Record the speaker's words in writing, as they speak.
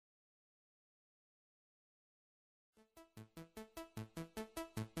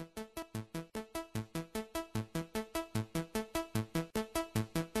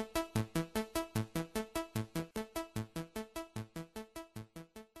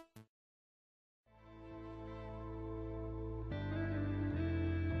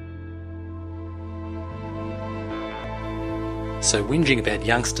So whinging about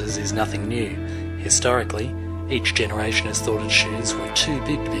youngsters is nothing new. Historically, each generation has thought its shoes were too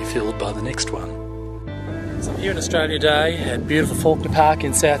big to be filled by the next one. So I'm here in Australia Day at beautiful Fawkner Park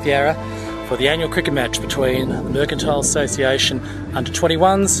in South Yarra for the annual cricket match between the Mercantile Association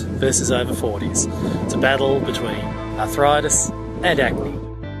under-21s versus over-40s. It's a battle between arthritis and acne.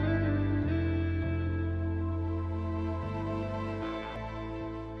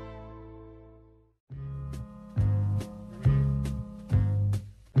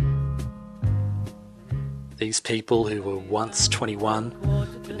 These people who were once 21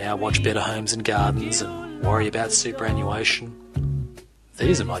 but now watch Better Homes and Gardens and worry about superannuation,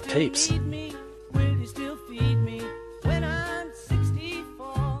 these are my peeps.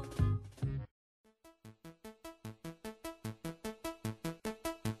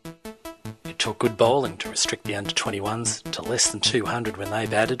 It took good bowling to restrict the under-21s to less than 200 when they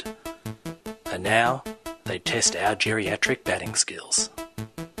batted, and now they test our geriatric batting skills.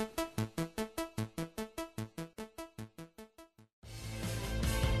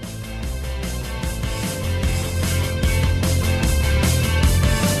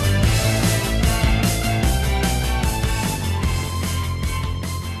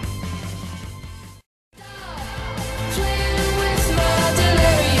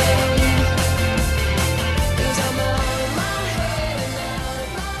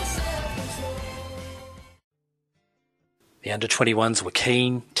 The under-21s were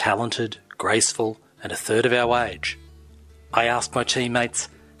keen, talented, graceful, and a third of our age. I asked my teammates,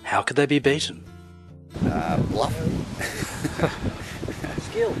 how could they be beaten? Bluff.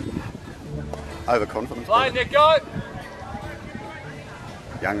 Skill. Overconfidence. Line, Nick, go!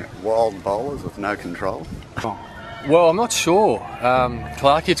 Young, wild bowlers with no control. Well, I'm not sure,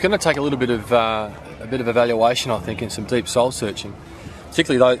 Clarky. It's going to take a little bit of evaluation, I think, and some deep soul searching.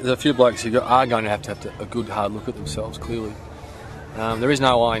 Particularly, there's a few blokes who are going to have a good hard look at themselves. Clearly, there is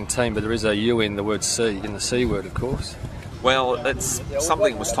no I in team, but there is a U in the word C, in the C word, of course. Well, that's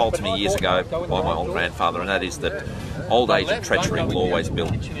something was told to me years ago by my old grandfather, and that is that old age and treachery will always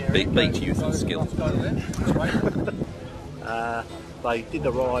beat youth and skill. They did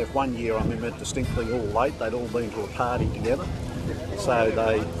arrive one year, I remember distinctly, all late. They'd all been to a party together, so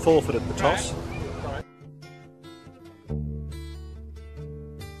they forfeited the toss.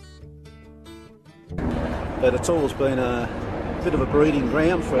 But it's always been a bit of a breeding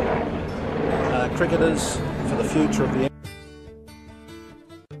ground for cricketers for the future of the.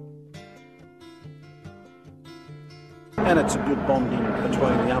 And it's a good bonding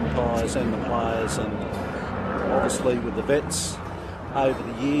between the umpires and the players, and obviously with the vets over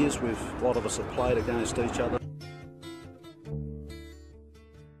the years, a lot of us have played against each other.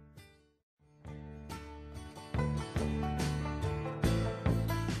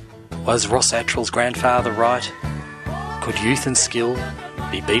 Was Ross Attrell's grandfather right? Could youth and skill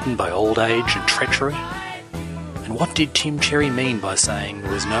be beaten by old age and treachery? And what did Tim Cherry mean by saying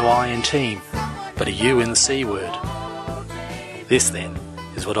there was no I in team, but a U in the C word? This, then,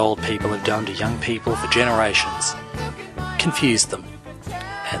 is what old people have done to young people for generations. Confused them.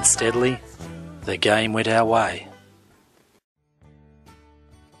 And steadily, the game went our way.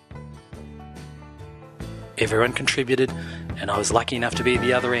 Everyone contributed, and I was lucky enough to be at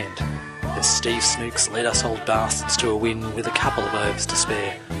the other end, as Steve Snooks led us old bastards to a win with a couple of overs to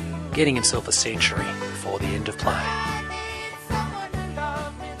spare, getting himself a century before the end of play.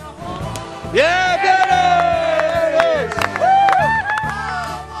 Yeah, Veterans!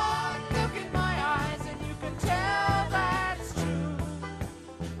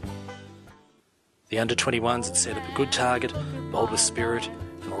 The under-21s had set up a good target, bowled with spirit,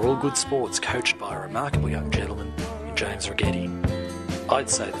 and were all good sports coached by a remarkable young gentleman in James Rigetti. I'd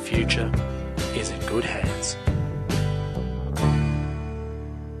say the future is in good hands.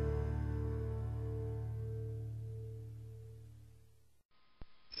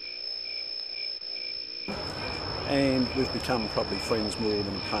 And we've become probably friends more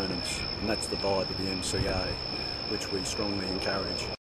than opponents, and that's the vibe of the MCA, which we strongly encourage.